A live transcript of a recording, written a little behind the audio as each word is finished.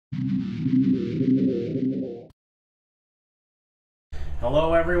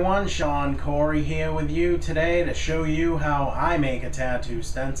Hello everyone, Sean Corey here with you today to show you how I make a tattoo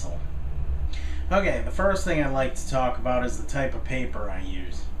stencil. Okay, the first thing I'd like to talk about is the type of paper I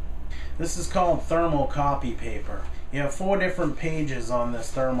use. This is called thermal copy paper. You have 4 different pages on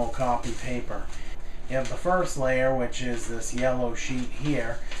this thermal copy paper. You have the first layer, which is this yellow sheet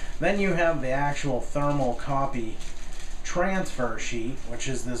here. Then you have the actual thermal copy transfer sheet, which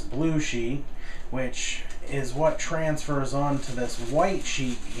is this blue sheet, which is what transfers onto this white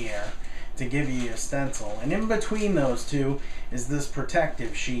sheet here to give you your stencil. And in between those two is this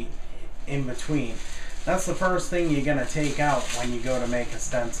protective sheet in between. That's the first thing you're going to take out when you go to make a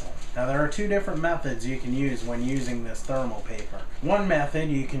stencil. Now there are 2 different methods you can use when using this thermal paper. One method,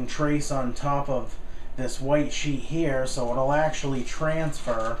 you can trace on top of this white sheet here, so it'll actually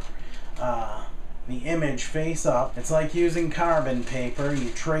transfer the image face up. It's like using carbon paper. You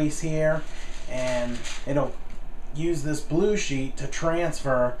trace here and it'll use this blue sheet to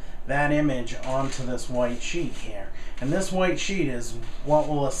transfer that image onto this white sheet here. And this white sheet is what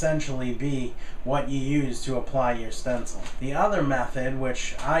will essentially be what you use to apply your stencil. The other method,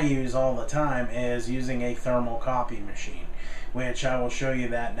 which I use all the time, is using a thermal copy machine, which I will show you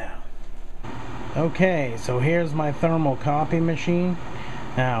that now. Okay, so here's my thermal copy machine.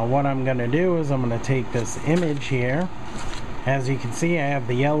 Now what I'm going to do is I'm going to take this image here. As you can see, I have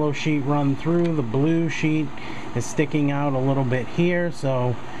the yellow sheet run through, the blue sheet is sticking out a little bit here,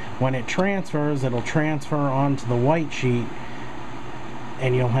 so when it transfers, it'll transfer onto the white sheet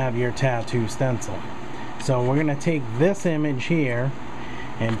and you'll have your tattoo stencil. So we're going to take this image here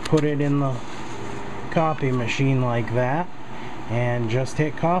and put it in the copy machine like that and just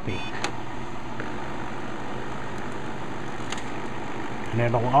hit copy. And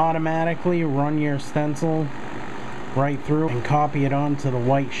it'll automatically run your stencil right through and copy it onto the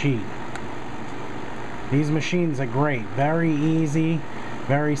white sheet. These machines are great, very easy,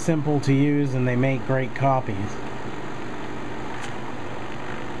 very simple to use, and they make great copies.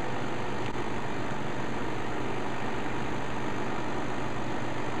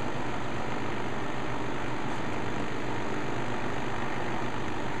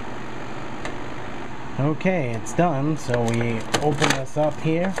 Okay, it's done, so we open this up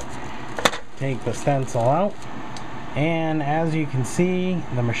here, take the stencil out, and as you can see,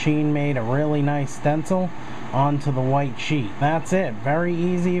 the machine made a really nice stencil onto the white sheet. That's it. Very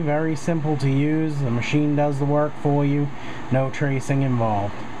easy, very simple to use. The machine does the work for you. No tracing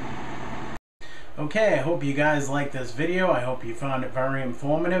involved. Okay, I hope you guys liked this video. I hope you found it very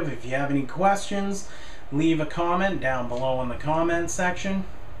informative. If you have any questions, leave a comment down below in the comments section.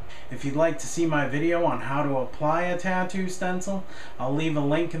 If you'd like to see my video on how to apply a tattoo stencil, I'll leave a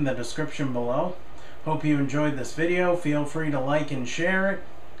link in the description below. Hope you enjoyed this video. Feel free to like and share it.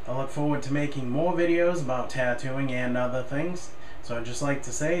 I look forward to making more videos about tattooing and other things. So I'd just like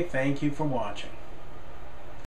to say thank you for watching.